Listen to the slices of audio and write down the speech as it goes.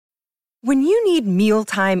When you need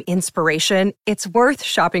mealtime inspiration, it's worth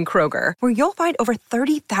shopping Kroger, where you'll find over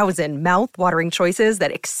 30,000 mouth-watering choices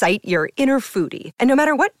that excite your inner foodie. And no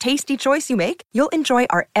matter what tasty choice you make, you'll enjoy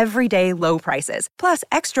our everyday low prices, plus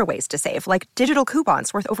extra ways to save, like digital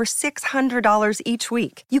coupons worth over $600 each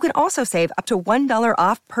week. You can also save up to $1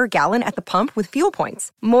 off per gallon at the pump with fuel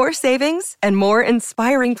points. More savings and more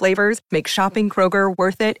inspiring flavors make shopping Kroger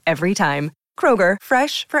worth it every time. Kroger,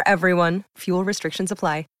 fresh for everyone. Fuel restrictions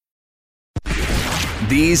apply.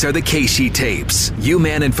 These are the Keishi tapes.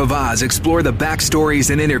 U-Man and Fawaz explore the backstories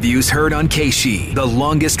and interviews heard on Keishi, the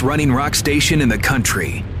longest-running rock station in the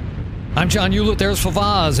country. I'm John Hewlett, there's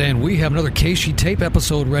Fawaz, and we have another Keishi tape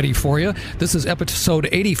episode ready for you. This is episode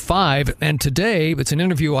 85, and today it's an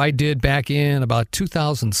interview I did back in about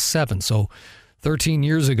 2007, so 13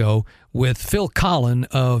 years ago, with Phil Collen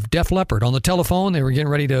of Def Leppard. On the telephone, they were getting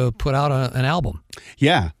ready to put out an album.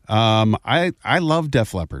 Yeah, I love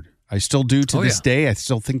Def Leppard. I still do to this day. I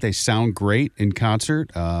still think they sound great in concert.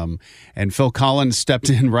 And Phil Collen stepped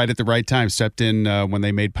in right at the right time, when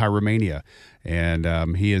they made Pyromania.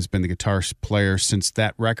 And he has been the guitar player since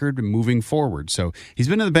that record and moving forward. So he's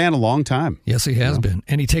been in the band a long time. Yes, he has been.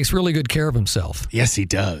 And he takes really good care of himself. Yes, he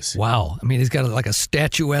does. Wow. I mean, he's got like a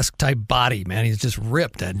statuesque type body, man. He's just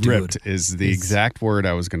ripped, that dude. Ripped is the exact word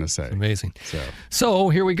I was going to say. Amazing. So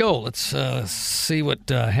here we go. Let's see what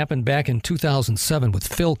happened back in 2007 with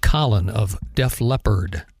Phil Collen of Def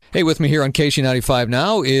Leppard. Hey, with me here on Keishi 95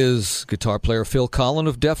 now is guitar player Phil Collen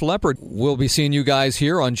of Def Leppard. We'll be seeing you guys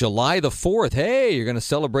here on July the 4th. Hey, you're going to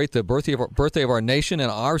celebrate the birthday of our nation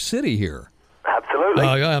and our city here. Absolutely.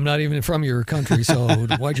 I'm not even from your country, so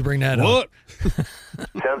why'd you bring that up?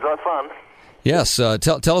 Sounds like fun. Yes.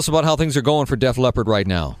 Tell us about how things are going for Def Leppard right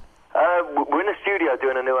now. We're in the studio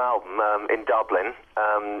doing a new album in Dublin.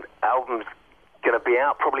 Album's going to be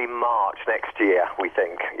out probably March next year, we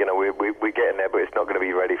think. We're getting there, but it's not going to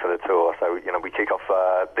be ready for the tour. So, we kick off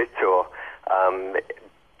this tour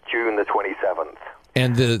June the 27th.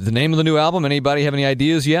 And the name of the new album, anybody have any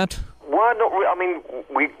ideas yet? Well, not really. I mean,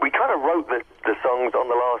 we kind of wrote the songs on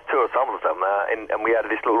the last tour, some of them, and we had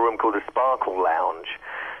this little room called the Sparkle Lounge.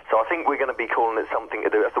 So I think we're going to be calling it something to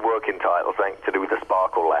do, that's the working title, something to do with the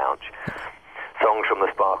Sparkle Lounge. Songs from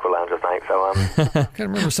the Sparkle Lounge, I think. So, I can't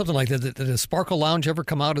remember something like that. Did the Sparkle Lounge ever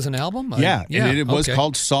come out as an album? Yeah, and it was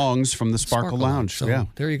called Songs from the Sparkle Lounge. So, yeah,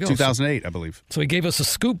 there you go. 2008, I believe. So he gave us a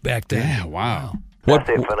scoop back then. Yeah, wow. That's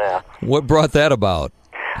it for now. What brought that about?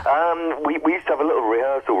 We used to have a little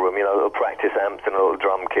rehearsal room, a little practice amps and a little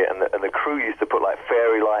drum kit, and the crew used to put like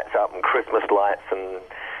fairy lights up and Christmas lights, and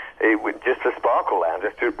it was just a Sparkle Lounge,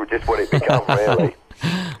 just what it became, really.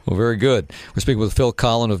 Well, very good. We're speaking with Phil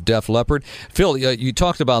Collen of Def Leppard. Phil, you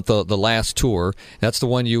talked about the last tour. That's the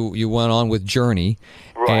one you went on with Journey.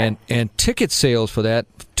 Right. And ticket sales for that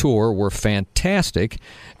tour were fantastic.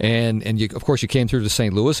 And you, of course, you came through to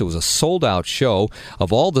St. Louis. It was a sold-out show.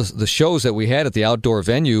 Of all the shows that we had at the outdoor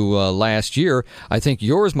venue last year, I think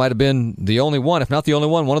yours might have been the only one, if not the only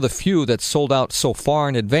one of the few that sold out so far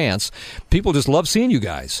in advance. People just love seeing you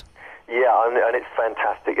guys. Yeah, and it's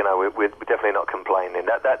fantastic. We're definitely not complaining.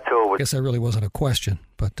 That tour was... I guess that really wasn't a question,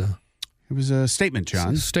 but... it was a statement,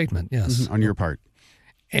 John. A statement, yes. Mm-hmm, on your part.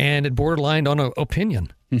 And it borderlined on an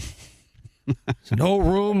opinion. No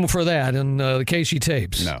room for that in the Keishi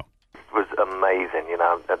tapes. No. It was amazing,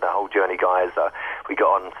 the whole Journey guys, we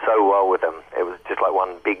got on so well with them. It was just like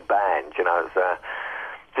one big band, it was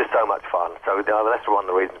just so much fun. So that's one of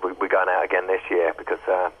the reasons we're going out again this year, because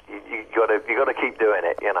you got to keep doing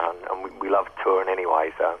it, and we love touring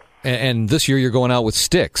anyway. So. And this year you're going out with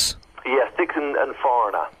Styx. Yeah, Styx and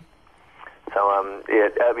Foreigner. So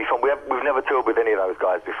it'll be fun. We've never toured with any of those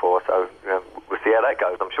guys before, so we'll see how that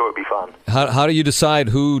goes. I'm sure it'll be fun. How do you decide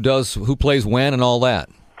who plays when and all that?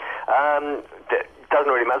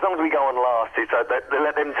 Doesn't really matter. As long as we go on last, so they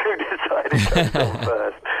let them two decide who goes on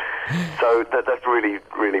first. So that's really,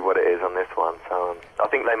 really what it is on this one. So I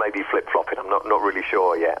think they may be flip-flopping. I'm not really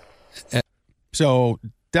sure yet. So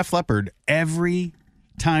Def Leppard, every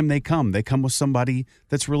time they come with somebody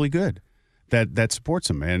that's really good, that supports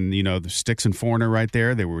them. And, the Styx and Foreigner right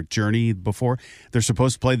there. They were with Journey before. They're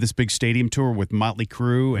supposed to play this big stadium tour with Motley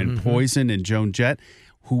Crue and Poison and Joan Jett.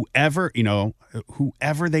 Whoever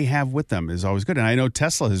they have with them is always good. And I know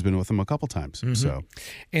Tesla has been with them a couple times. So,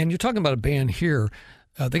 and you're talking about a band here.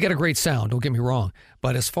 They got a great sound, don't get me wrong.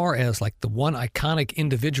 But as far as like the one iconic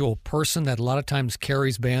individual person that a lot of times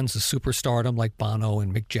carries bands to superstardom, like Bono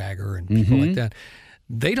and Mick Jagger and people like that,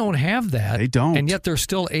 they don't have that. They don't. And yet they're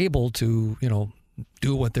still able to,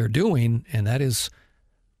 do what they're doing, and that is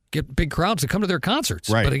get big crowds to come to their concerts.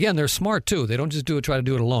 Right. But again, they're smart too. They don't just try to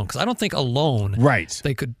do it alone. Because I don't think alone right.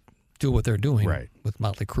 they could do what they're doing Right. with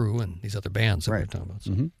Motley Crue and these other bands that we're talking about.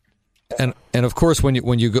 So. Mm-hmm. And of course, when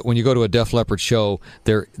you go to a Def Leppard show,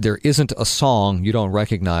 there isn't a song you don't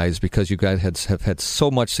recognize because you guys have had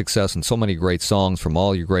so much success and so many great songs from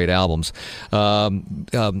all your great albums.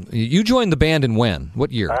 You joined the band in when?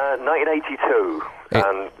 What year? 1982,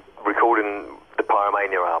 recording the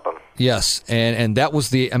Pyromania album. Yes, and that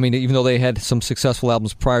was even though they had some successful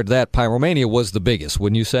albums prior to that, Pyromania was the biggest,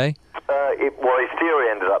 wouldn't you say?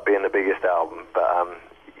 Hysteria ended up being the biggest album, but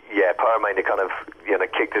Pyromania kind of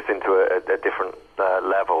kicked us into a different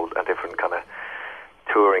level, a different kind of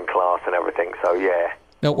touring class and everything. So yeah.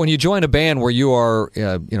 Now, when you join a band where you are,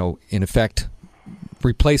 in effect,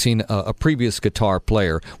 replacing a previous guitar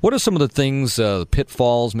player, what are some of the things,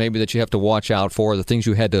 pitfalls maybe that you have to watch out for, the things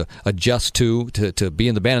you had to adjust to be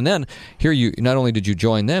in the band? And then here you not only did you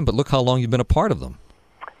join them, but look how long you've been a part of them.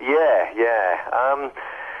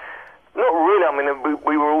 Not really. I mean,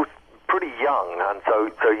 we were all pretty young, and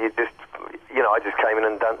so you just, I just came in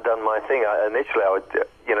and done my thing. Initially, I would,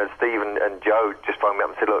 Steve and Joe just phoned me up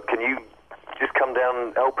and said, look, can you just come down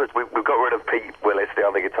and help us? We've got rid of Pete Willis, the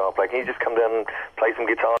other guitar player. Can you just come down and play some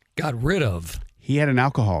guitar? Got rid of. He had an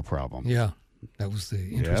alcohol problem. Yeah, that was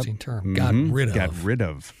the interesting term. Mm-hmm. Got rid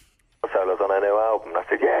of. Solos on our new album. I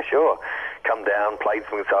said, yeah, sure. Come down, played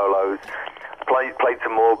some solos, played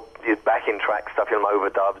some more backing track stuff,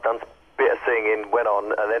 overdubs, done some bit of singing, went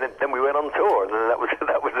on, and then we went on tour, and then that was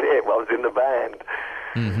it. I was in the band.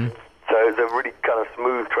 Mm-hmm. So it was a really kind of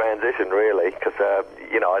smooth transition, really, because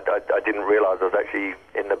I didn't realise I was actually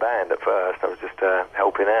in the band at first. I was just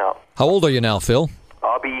helping out. How old are you now, Phil?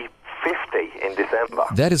 I'll be 50 in December.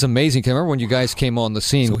 That is amazing. Can I remember when you guys came on the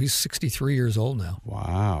scene? So he's 63 years old now.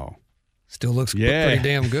 Wow. Still looks pretty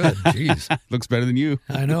damn good. Jeez. Looks better than you.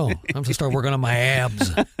 I know. I'm going to start working on my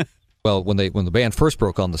abs. Well, when the band first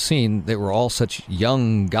broke on the scene, they were all such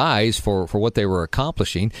young guys for what they were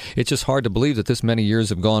accomplishing. It's just hard to believe that this many years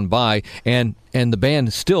have gone by and the band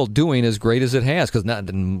is still doing as great as it has, because a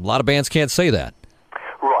lot of bands can't say that.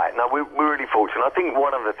 Right. No, we're really fortunate. I think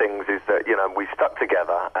one of the things is that, we stuck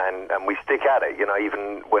together and we stick at it,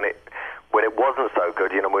 even when it wasn't so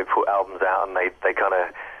good. We put albums out and they kind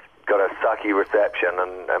of got a sucky reception,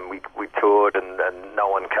 and we toured and no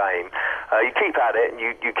one came. You keep at it, and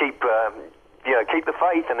you keep keep the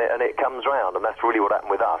faith, and it comes round, and that's really what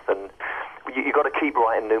happened with us. And you got to keep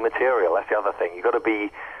writing new material. That's the other thing. You got to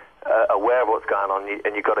be aware of what's going on,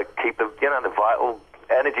 and you got to keep the the vital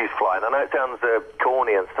energies flying. I know it sounds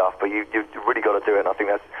corny and stuff, but you've really got to do it. And I think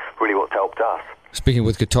that's really what's helped us. Speaking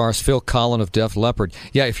with guitarist Phil Collen of Def Leppard,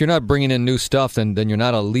 if you're not bringing in new stuff, then you're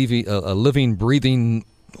not a living, breathing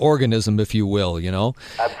organism, if you will,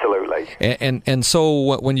 Absolutely. And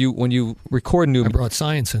so when you record new, I brought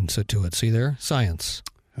science into it. See there, science.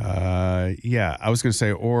 Yeah, I was going to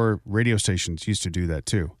say, or radio stations used to do that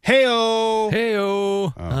too. Hey-o!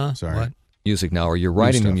 Oh, sorry. What? Music now, or you're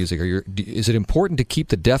writing new music, is it important to keep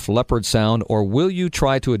the Def Leppard sound, or will you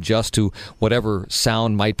try to adjust to whatever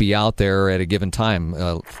sound might be out there at a given time?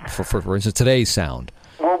 For instance, today's sound.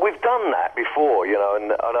 Well, we've done that before,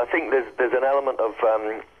 and I think there's an element of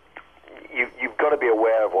you've got to be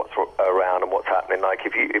aware of what's around and what's happening. Like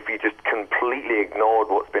if you just completely ignored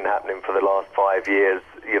what's been happening for the last 5 years,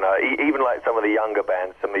 even like some of the younger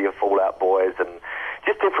bands, some of your Fall Out Boys, and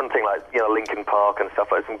just different things like Linkin Park and stuff.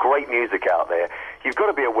 Like some great music out there. You've got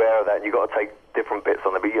to be aware of that, and you've got to take different bits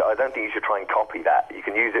on it. But I don't think you should try and copy that. You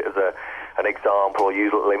can use it as an example, or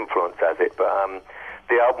use a little influence as it, but.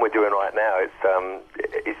 The album we're doing right now, it's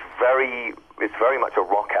very much a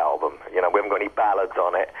rock album. We haven't got any ballads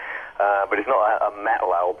on it, but it's not a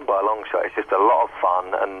metal album by a long shot. It's just a lot of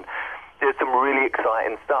fun, and there's some really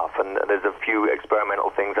exciting stuff, and there's a few experimental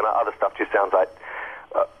things, and other stuff just sounds like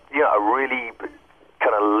a really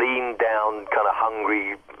kind of lean down, kind of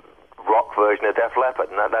hungry rock version of Def Leppard,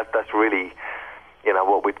 and that's really.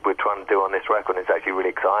 What we're trying to do on this record. It's actually really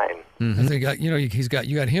exciting. Mm-hmm. I think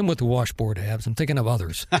you got him with the washboard abs. I'm thinking of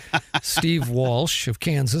others. Steve Walsh of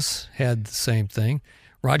Kansas had the same thing.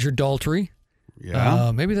 Roger Daltrey.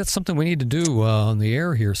 Yeah. Maybe that's something we need to do on the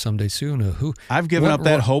air here someday soon. I've given up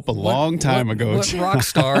that hope a long time ago. What rock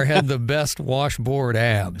star had the best washboard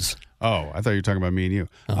abs? Oh, I thought you were talking about me and you.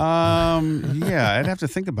 Yeah, I'd have to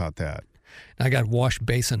think about that. I got wash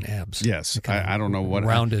basin abs. Yes, I don't know what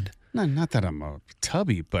rounded. No, not that I'm a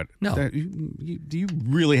tubby, but no. You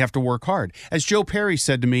really have to work hard. As Joe Perry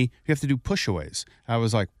said to me, you have to do push-aways. I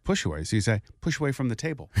was like, push-aways? He said, push away from the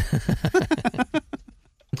table.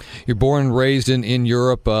 You're born and raised in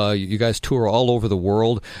Europe. You guys tour all over the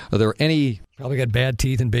world. Are there any... Probably got bad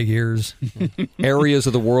teeth and big ears. areas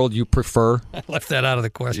of the world you prefer? I left that out of the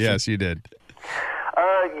question. Yes, you did.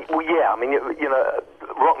 Well, yeah. I mean, you know,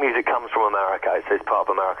 rock music comes from America. It's part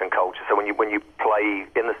of American culture. So when you play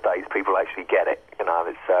in the States, people actually get it. You know,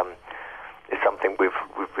 it's something we've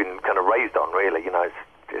been kind of raised on, really. You know,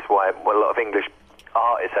 it's why a lot of English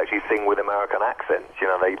artists actually sing with American accents. You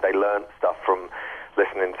know, they learn stuff from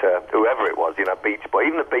listening to whoever it was. You know, Beach Boys,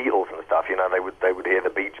 even the Beatles and stuff. You know, they would hear the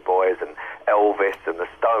Beach Boys and Elvis and the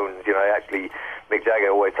Stones. You know, actually Mick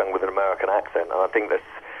Jagger always sung with an American accent, and I think that's.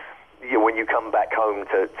 When you come back home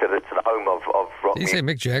to the home of rock music. Did you say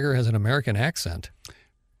Mick Jagger has an American accent?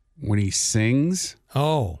 When he sings?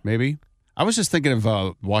 Oh. Maybe. I was just thinking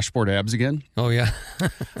of Washboard Abs again. Oh, yeah.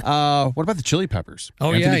 What about the Chili Peppers?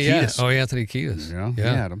 Oh, Anthony yeah. Kiedis. Oh, Anthony Kiedis. Yeah, he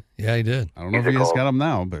had them. Yeah, he did. I don't know if he has got them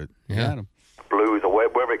now, but he had them. Blues or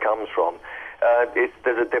wherever it comes from,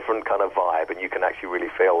 there's a different kind of vibe, and you can actually really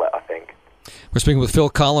feel that, I think. We're speaking with Phil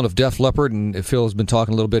Collen of Def Leppard, and Phil has been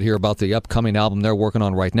talking a little bit here about the upcoming album they're working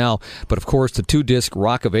on right now. But, of course, the 2-disc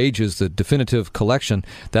Rock of Ages, the definitive collection,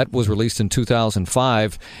 that was released in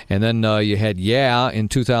 2005. And then you had Yeah in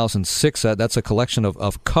 2006. That's a collection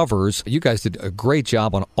of covers. You guys did a great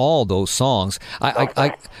job on all those songs.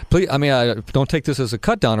 I don't take this as a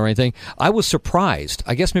cut down or anything. I was surprised.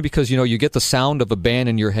 I guess maybe because, you get the sound of a band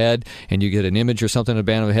in your head, and you get an image or something of a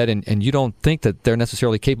band in your head, and you don't think that they're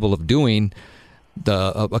necessarily capable of doing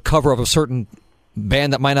a cover of a certain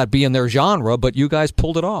band that might not be in their genre, but you guys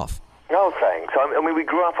pulled it off. No, thanks. I mean, we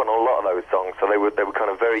grew up on a lot of those songs, so they were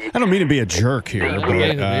kind of very... I don't mean to be a jerk here, but I'm going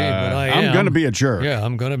to be a jerk. Yeah,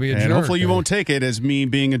 I'm going to be a jerk. And hopefully you won't take it as me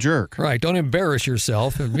being a jerk. Right, don't embarrass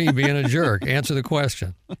yourself of me being a jerk. Answer the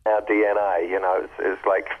question. Our DNA, it's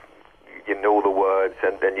like you know the words,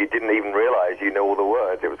 and you didn't even realize you know all the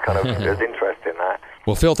words. It was kind of it was interesting, that.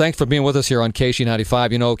 Well, Phil, thanks for being with us here on KC95.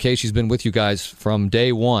 KC's been with you guys from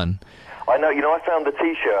day one. I know. I found the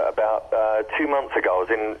T-shirt about 2 months ago. I was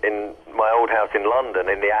in my old house in London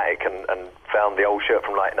in the attic and found the old shirt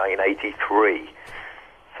from like 1983.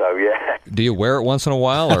 So, yeah. Do you wear it once in a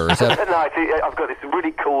while, or is that... No, I've got this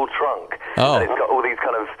really cool trunk. Oh. And it's got all these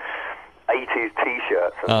kind of 80s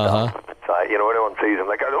T-shirts and stuff. So, when anyone sees them,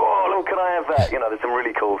 they go, oh, look, can I have that? There's some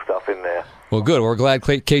really cool stuff in there. Well, good. We're glad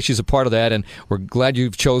Casey's a part of that, and we're glad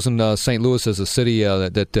you've chosen St. Louis as a city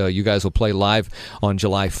that you guys will play live on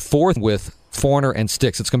July 4th with Foreigner and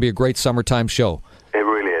Styx. It's going to be a great summertime show. It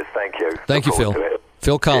really is. Thank you. Thank you, Phil.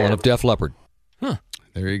 Phil Collen of Def Leppard. Huh.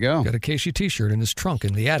 There you go. Got a Casey T-shirt in his trunk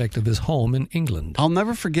in the attic of his home in England. I'll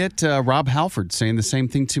never forget Rob Halford saying the same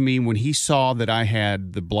thing to me when he saw that I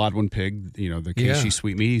had the Blodwyn Pig, the Casey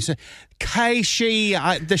Sweet Meat. He said, Casey,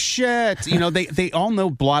 the shirt. They all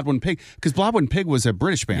know Blodwyn Pig because Blodwyn Pig was a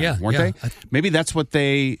British band, weren't they? Maybe that's what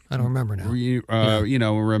they... I don't remember now.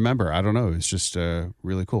 Remember. I don't know. It's just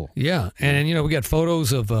really cool. Yeah, and we got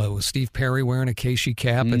photos of Steve Perry wearing a Casey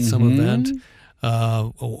cap at some event.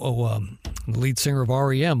 The lead singer of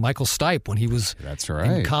REM, Michael Stipe, when he was in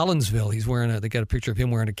Collinsville, he's wearing they got a picture of him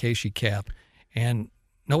wearing a Casey cap. And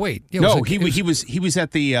he was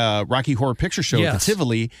at the Rocky Horror Picture Show at the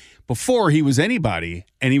Tivoli before he was anybody,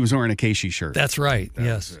 and he was wearing a Casey shirt. That's right.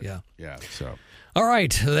 Yeah. So. All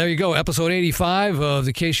right, there you go. Episode 85 of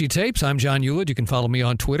the Casey Tapes. I'm John Hewlett. You can follow me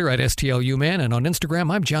on Twitter at STLUman, and on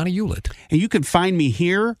Instagram, I'm Johnny Hewlett. And you can find me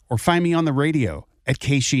here or find me on the radio at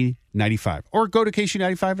KC95, or go to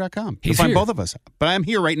KC95.com. You'll find both of us. But I'm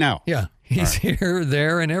here right now. Yeah, he's here,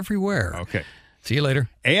 there, and everywhere. Okay. See you later.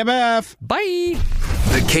 AMF. Bye.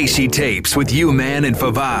 The KC Tapes with U-Man and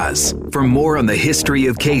Favaz. For more on the history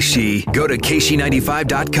of KC, go to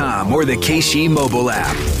KC95.com or the KC mobile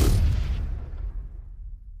app.